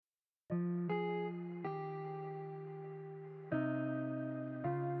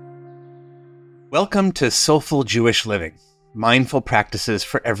Welcome to Soulful Jewish Living, Mindful Practices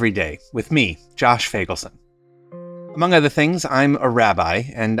for Every Day, with me, Josh Fagelson. Among other things, I'm a rabbi,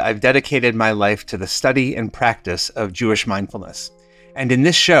 and I've dedicated my life to the study and practice of Jewish mindfulness. And in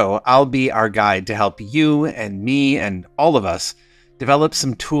this show, I'll be our guide to help you and me and all of us develop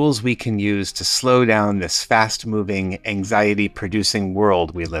some tools we can use to slow down this fast-moving, anxiety-producing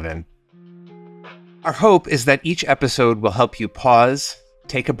world we live in. Our hope is that each episode will help you pause,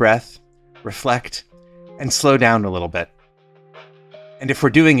 take a breath, reflect, and slow down a little bit. And if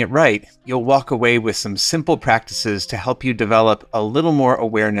we're doing it right, you'll walk away with some simple practices to help you develop a little more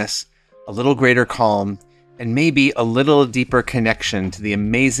awareness, a little greater calm, and maybe a little deeper connection to the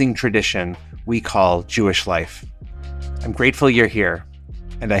amazing tradition we call Jewish life. I'm grateful you're here,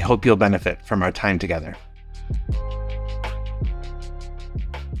 and I hope you'll benefit from our time together.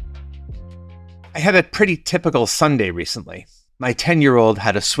 I had a pretty typical Sunday recently. My 10-year-old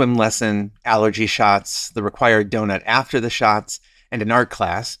had a swim lesson, allergy shots, the required donut after the shots, and an art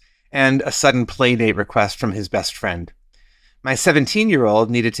class, and a sudden playdate request from his best friend. My 17-year-old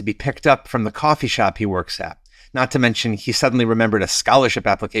needed to be picked up from the coffee shop he works at, not to mention he suddenly remembered a scholarship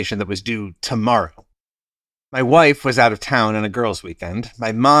application that was due tomorrow. My wife was out of town on a girls' weekend.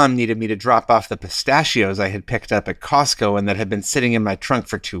 My mom needed me to drop off the pistachios I had picked up at Costco and that had been sitting in my trunk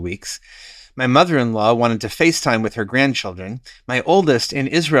for 2 weeks. My mother-in-law wanted to FaceTime with her grandchildren. My oldest, in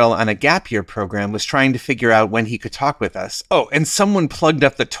Israel on a gap year program, was trying to figure out when he could talk with us. Oh, and someone plugged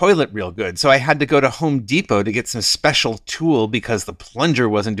up the toilet real good, so I had to go to Home Depot to get some special tool because the plunger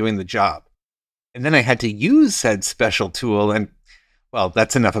wasn't doing the job. And then I had to use said special tool, and, well,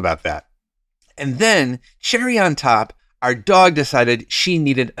 that's enough about that. And then, cherry on top, our dog decided she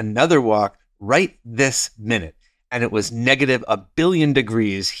needed another walk right this minute. And it was negative 1 billion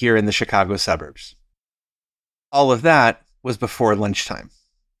degrees here in the Chicago suburbs. All of that was before lunchtime.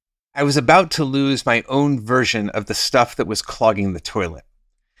 I was about to lose my own version of the stuff that was clogging the toilet.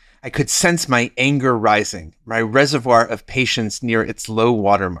 I could sense my anger rising, my reservoir of patience near its low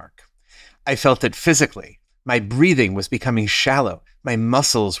watermark. I felt it physically. My breathing was becoming shallow. My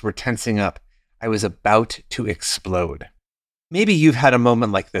muscles were tensing up. I was about to explode. Maybe you've had a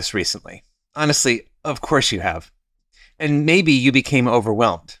moment like this recently. Honestly, of course you have. And maybe you became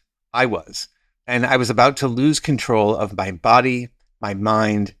overwhelmed. I was. And I was about to lose control of my body, my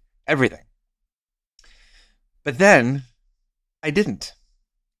mind, everything. But then, I didn't.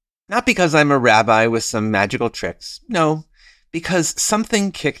 Not because I'm a rabbi with some magical tricks. No, because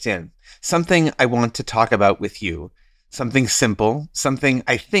something kicked in. Something I want to talk about with you. Something simple. Something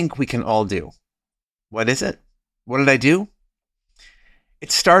I think we can all do. What is it? What did I do?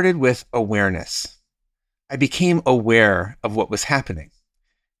 It started with awareness. I became aware of what was happening.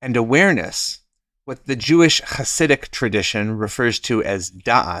 And awareness, what the Jewish Hasidic tradition refers to as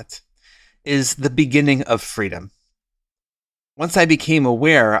da'at, is the beginning of freedom. Once I became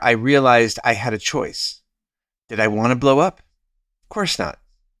aware, I realized I had a choice. Did I want to blow up? Of course not.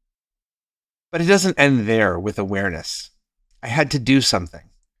 But it doesn't end there with awareness. I had to do something.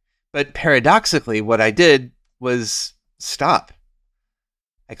 But paradoxically, what I did was stop.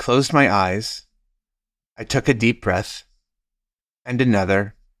 I closed my eyes. I took a deep breath, and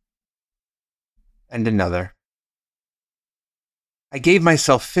another, and another. I gave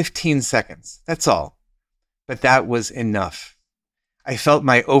myself 15 seconds, that's all, but that was enough. I felt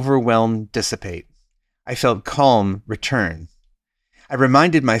my overwhelm dissipate. I felt calm return. I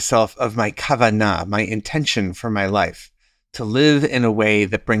reminded myself of my kavanah, my intention for my life, to live in a way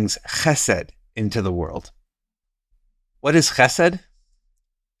that brings chesed into the world. What is chesed?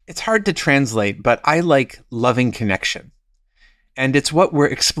 It's hard to translate, but I like loving connection. And it's what we're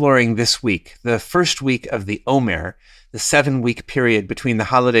exploring this week, the first week of the Omer, the 7-week period between the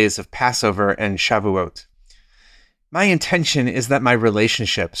holidays of Passover and Shavuot. My intention is that my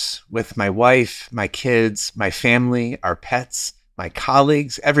relationships with my wife, my kids, my family, our pets, my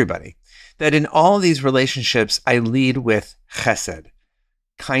colleagues, everybody, that in all these relationships, I lead with chesed,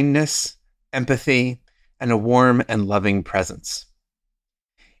 kindness, empathy, and a warm and loving presence.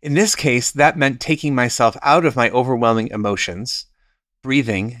 In this case, that meant taking myself out of my overwhelming emotions,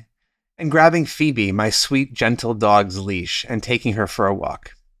 breathing, and grabbing Phoebe, my sweet, gentle dog's leash, and taking her for a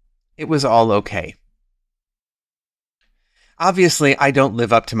walk. It was all okay. Obviously, I don't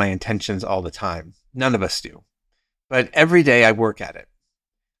live up to my intentions all the time. None of us do. But every day I work at it.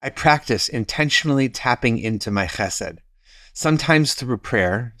 I practice intentionally tapping into my chesed, sometimes through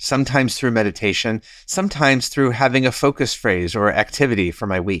prayer, sometimes through meditation, sometimes through having a focus phrase or activity for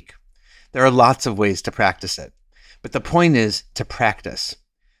my week. There are lots of ways to practice it. But the point is to practice.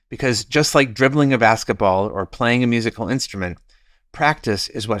 Because just like dribbling a basketball or playing a musical instrument, Practice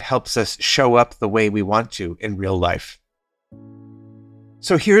is what helps us show up the way we want to in real life.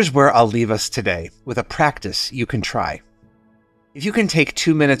 So here's where I'll leave us today with a practice you can try. If you can take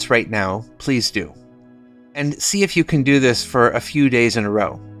 2 minutes right now, please do. And see if you can do this for a few days in a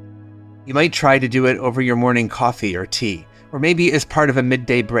row. You might try to do it over your morning coffee or tea, or maybe as part of a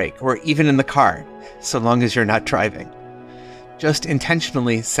midday break, or even in the car, so long as you're not driving. Just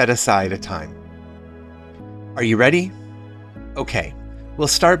intentionally set aside a time. Are you ready? Okay, we'll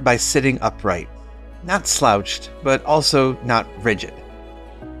start by sitting upright. Not slouched, but also not rigid.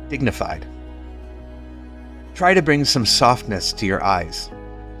 Dignified. Try to bring some softness to your eyes.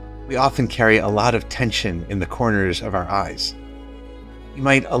 We often carry a lot of tension in the corners of our eyes. You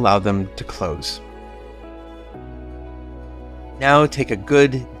might allow them to close. Now take a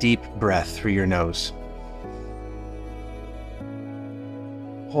good, deep breath through your nose.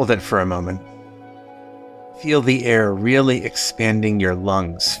 Hold it for a moment. Feel the air really expanding your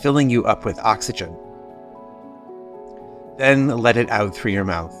lungs, filling you up with oxygen. Then let it out through your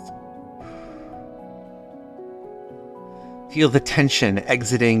mouth. Feel the tension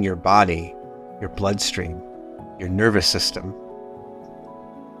exiting your body, your bloodstream, your nervous system.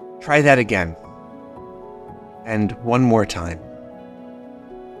 Try that again. And one more time.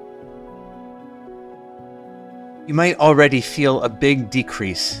 You might already feel a big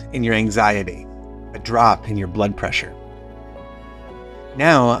decrease in your anxiety, a drop in your blood pressure.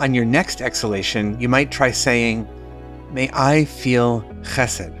 Now, on your next exhalation, you might try saying, "May I feel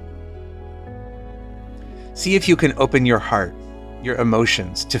chesed." See if you can open your heart, your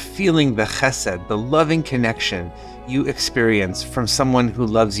emotions, to feeling the chesed, the loving connection you experience from someone who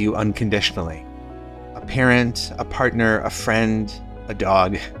loves you unconditionally. A parent, a partner, a friend, a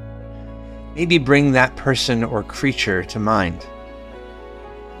dog. Maybe bring that person or creature to mind.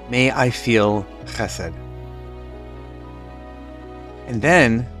 May I feel chesed. And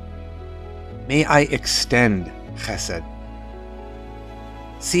then, may I extend chesed.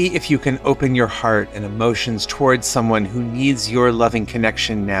 See if you can open your heart and emotions towards someone who needs your loving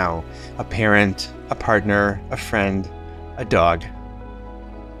connection now. A parent, a partner, a friend, a dog.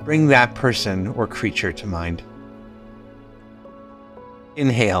 Bring that person or creature to mind.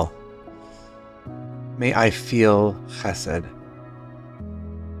 Inhale. May I feel chesed.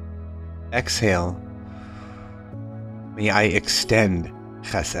 Exhale. May I extend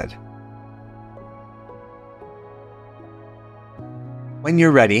chesed. When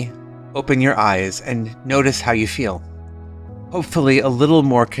you're ready, open your eyes and notice how you feel. Hopefully a little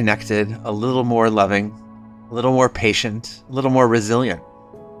more connected, a little more loving, a little more patient, a little more resilient.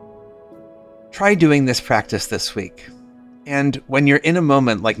 Try doing this practice this week. And when you're in a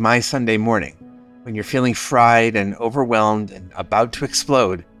moment like my Sunday morning, when you're feeling fried and overwhelmed and about to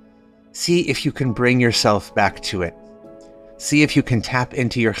explode, see if you can bring yourself back to it. See if you can tap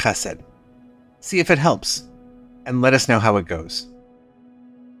into your chesed. See if it helps, and let us know how it goes.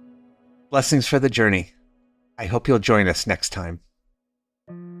 Blessings for the journey. I hope you'll join us next time.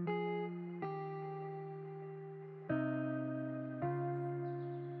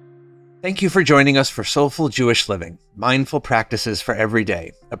 Thank you for joining us for Soulful Jewish Living, Mindful Practices for Every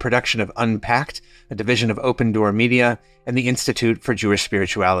Day, a production of Unpacked, a division of Open Door Media, and the Institute for Jewish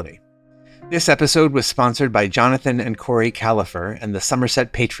Spirituality. This episode was sponsored by Jonathan and Corey Califer and the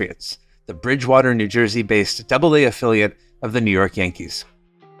Somerset Patriots, the Bridgewater, New Jersey-based AA affiliate of the New York Yankees.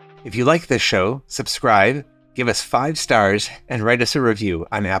 If you like this show, subscribe, give us 5 stars, and write us a review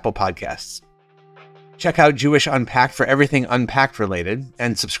on Apple Podcasts. Check out Jewish Unpacked for everything Unpacked related,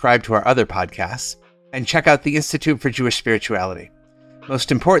 and subscribe to our other podcasts. And check out the Institute for Jewish Spirituality.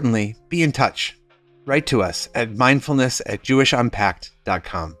 Most importantly, be in touch. Write to us at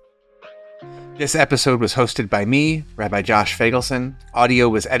mindfulness@jewishunpacked.com. This episode was hosted by me, Rabbi Josh Fagelson. Audio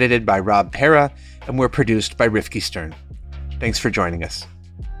was edited by Rob Pera, and we're produced by Rifki Stern. Thanks for joining us.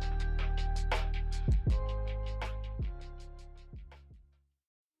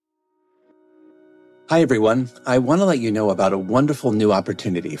 Hi, everyone. I want to let you know about a wonderful new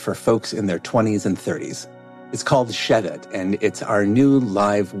opportunity for folks in their 20s and 30s. It's called Shed It, and it's our new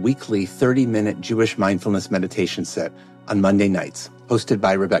live weekly 30-minute Jewish mindfulness meditation set on Monday nights, hosted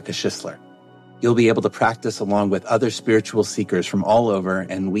by Rebecca Schisler. You'll be able to practice along with other spiritual seekers from all over,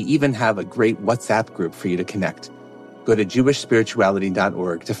 and we even have a great WhatsApp group for you to connect. Go to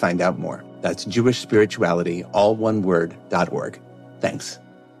jewishspirituality.org to find out more. That's jewishspirituality, all one word, .org. Thanks.